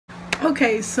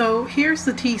Okay, so here's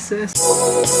the thesis.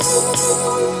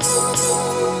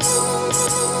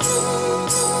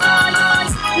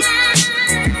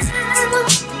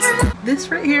 This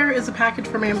right here is a package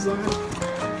from Amazon.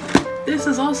 This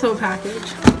is also a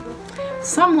package.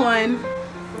 Someone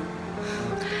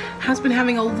has been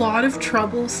having a lot of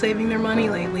trouble saving their money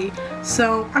lately,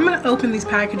 so I'm gonna open these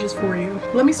packages for you.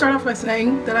 Let me start off by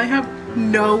saying that I have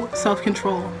no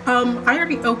self-control. I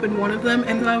already opened one of them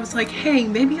and then I was like, hey,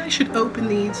 maybe I should open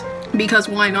these because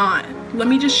why not? Let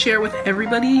me just share with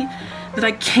everybody that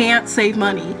I can't save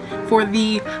money for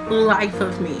the life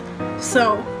of me.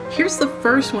 So here's the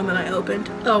first one that I opened.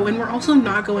 Oh, and we're also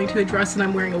not going to address that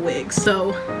I'm wearing a wig,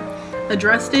 so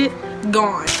addressed it,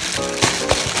 gone.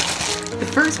 The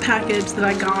first package that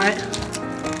I got,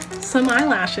 some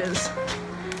eyelashes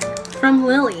from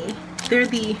Lily. They're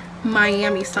the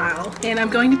Miami style, and I'm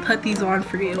going to put these on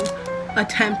for you.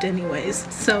 Attempt anyways.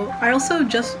 So I also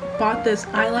just bought this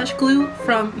eyelash glue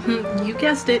from, you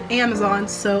guessed it, Amazon,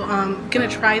 so I'm gonna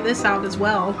try this out as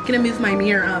well. I'm gonna move my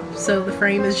mirror up so the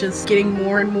frame is just getting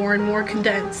more and more and more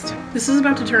condensed. This is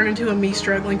about to turn into a me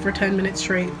struggling for 10 minutes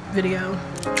straight video.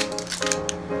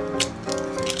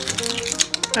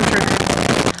 I'm sure.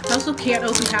 I also can't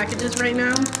open packages right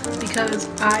now because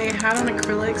I had on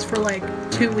acrylics for like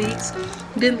 2 weeks,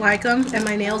 didn't like them, and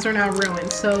my nails are now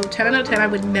ruined. So 10 out of 10, I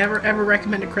would never ever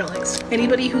recommend acrylics.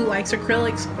 Anybody who likes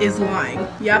acrylics is lying.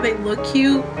 Yeah, they look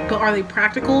cute, but are they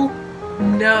practical?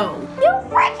 No. You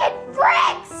freaking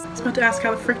fricks! I was about to ask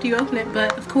how the frick do you open it,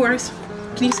 but of course,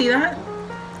 can you see that?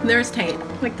 There's tape.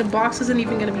 Like the box isn't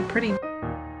even gonna be pretty.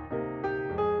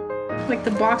 Like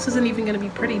the box isn't even gonna be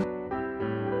pretty.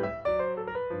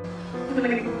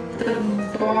 Like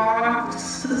the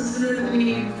box isn't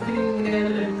even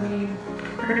gonna be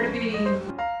pretty.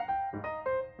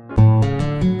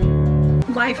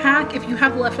 Life hack: if you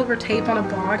have leftover tape on a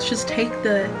box, just take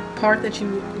the part that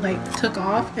you like took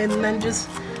off and then just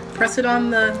press it on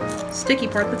the sticky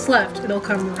part that's left. It'll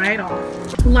come right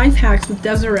off. Life hacks with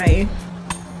Desiree.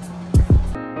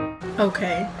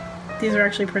 Okay, these are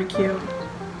actually pretty cute.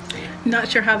 Not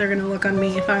sure how they're gonna look on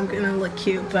me, if I'm gonna look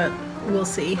cute, but we'll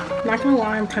see. Not gonna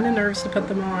lie, I'm kind of nervous to put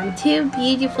them on. Two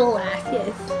beautiful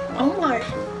lashes. Oh my.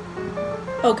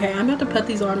 Okay, I'm about to put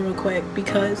these on real quick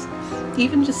because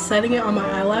even just setting it on my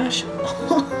eyelash.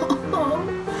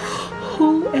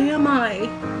 Who am I?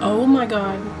 Oh my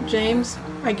god. James,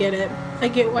 I get it. I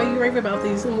get why you rave about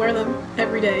these and wear them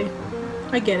every day.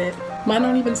 I get it. Mine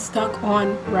aren't even stuck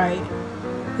on right.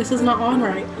 This is not on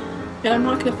right. And I'm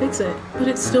not gonna fix it, but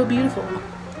it's still beautiful.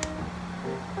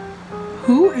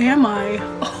 Who am I?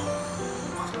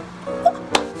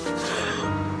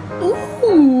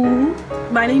 Ooh!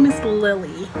 My name is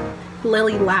Lily.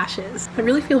 Lily Lashes. I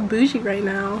really feel bougie right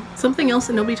now. Something else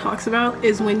that nobody talks about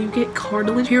is when you get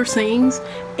cartilage piercings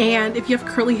and if you have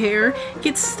curly hair, it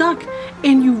gets stuck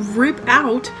and you rip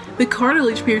out the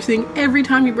cartilage piercing every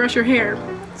time you brush your hair.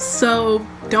 So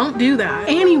don't do that.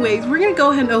 Anyways, we're gonna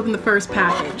go ahead and open the first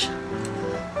package.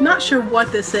 Not sure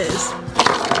what this is,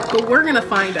 but we're gonna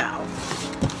find out.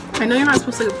 I know you're not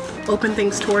supposed to open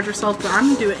things towards yourself, but I'm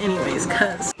gonna do it anyways,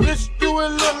 cause Let's do it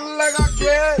like I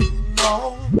can.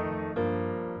 No.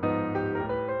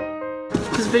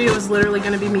 This video is literally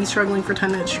gonna be me struggling for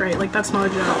 10 minutes straight. Like, that's not a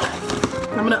joke.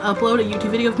 I'm gonna upload a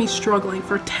YouTube video of me struggling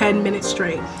for 10 minutes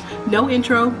straight. No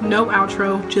intro, no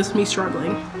outro, just me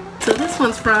struggling. So this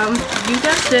one's from, you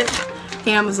guessed it,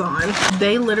 Amazon.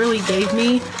 They literally gave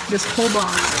me this whole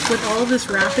box with all of this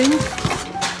wrapping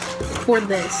for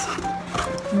this.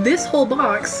 This whole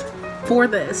box for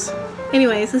this.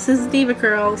 Anyways, this is Diva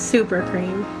Curl Super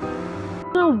Cream. I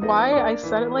don't know why I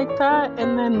said it like that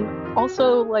and then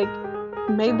also like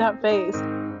made that face.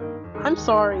 I'm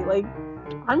sorry, like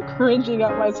I'm cringing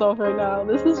at myself right now.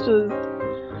 This is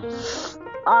just,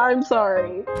 I'm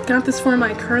sorry. Got this for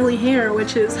my curly hair,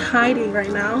 which is hiding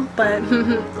right now, but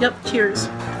yep, cheers.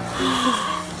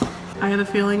 I have a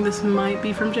feeling this might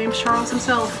be from James Charles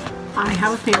himself. I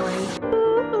have a feeling.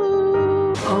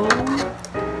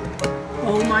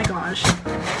 Oh my gosh.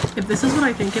 If this is what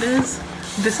I think it is,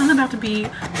 this is about to be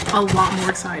a lot more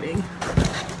exciting.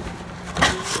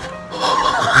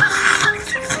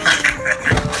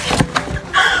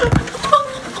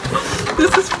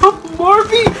 This is from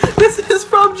Morphe! This is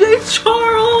from James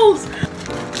Charles!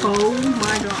 Oh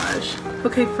my gosh.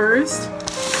 Okay, first,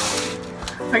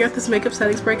 I got this makeup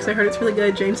setting spray because I heard it's really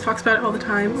good. James talks about it all the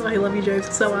time. I love you, James.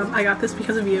 So I got this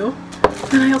because of you.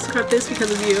 And I also got this because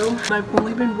of you. I've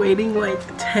only been waiting like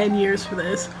 10 years for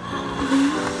this.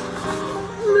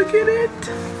 Look at it.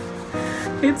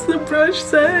 It's the brush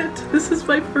set. This is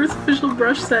my first official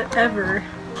brush set ever.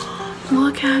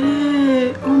 Look at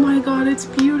it. Oh my god.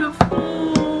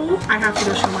 I have to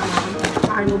go show my mom.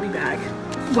 I will be back.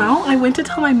 Well, I went to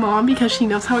tell my mom because she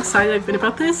knows how excited I've been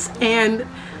about this, and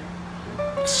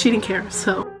she didn't care,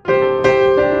 so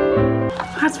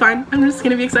that's fine. I'm just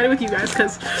gonna be excited with you guys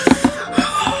because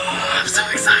I'm so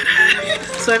excited.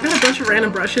 So I've got a bunch of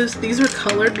random brushes. These are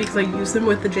colored because I use them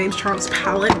with the James Charles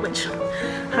palette, which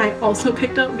I also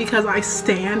picked up because I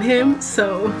stan him,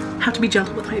 so I have to be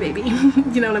gentle with my baby.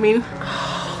 You know what I mean?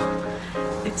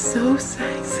 Oh, it's so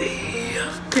sexy.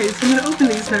 Okay, so I'm gonna open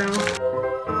these now.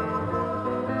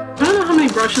 I don't know how many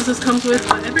brushes this comes with,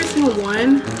 but every single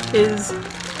one is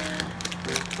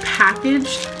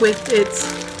packaged with its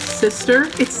sister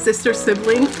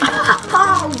sibling.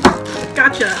 Oh,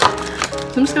 gotcha.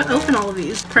 So I'm just gonna open all of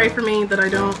these. Pray for me that I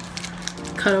don't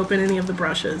cut open any of the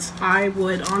brushes. I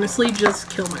would honestly just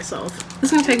kill myself.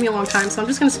 This is gonna take me a long time, so I'm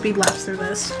just gonna speed lapse through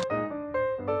this.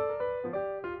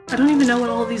 I don't even know what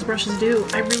all of these brushes do.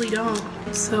 I really don't.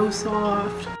 It's so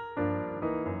soft.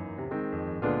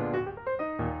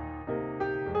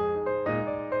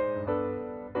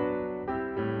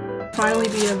 Finally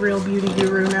be a real beauty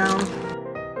guru now.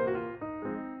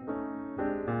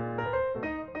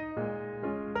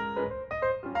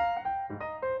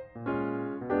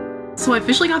 So I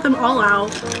officially got them all out.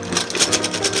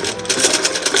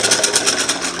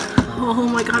 Oh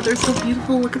my god, they're so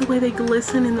beautiful. Look at the way they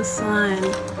glisten in the sun.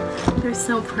 They're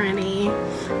so pretty.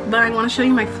 But I want to show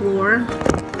you my floor.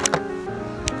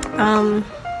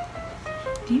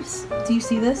 Do you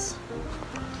see this?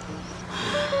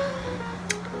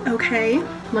 Okay,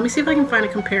 let me see if I can find a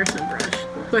comparison brush.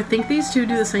 So I think these two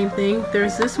do the same thing.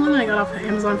 There's this one that I got off of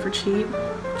Amazon for cheap.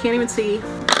 Can't even see.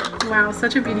 Wow,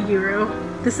 such a beauty guru.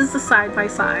 This is the side by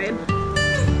side.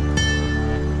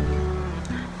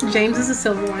 James is a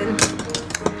silver one.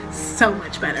 So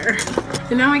much better.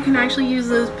 And now I can actually use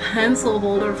this pencil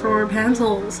holder for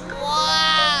pencils.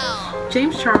 Wow!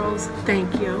 James Charles,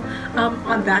 thank you.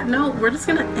 On that note, we're just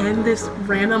gonna end this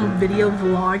random video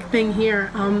vlog thing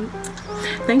here.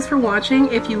 Thanks for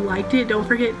watching. If you liked it, don't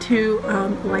forget to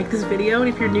like this video, and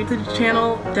if you're new to the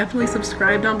channel, definitely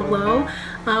subscribe down below.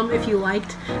 If you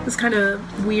liked this kind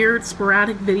of weird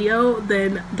sporadic video,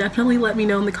 then definitely let me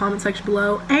know in the comment section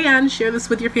below, and share this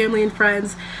with your family and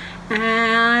friends.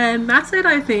 And that's it,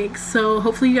 I think. So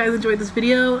hopefully you guys enjoyed this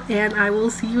video, and I will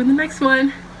see you in the next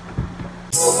one.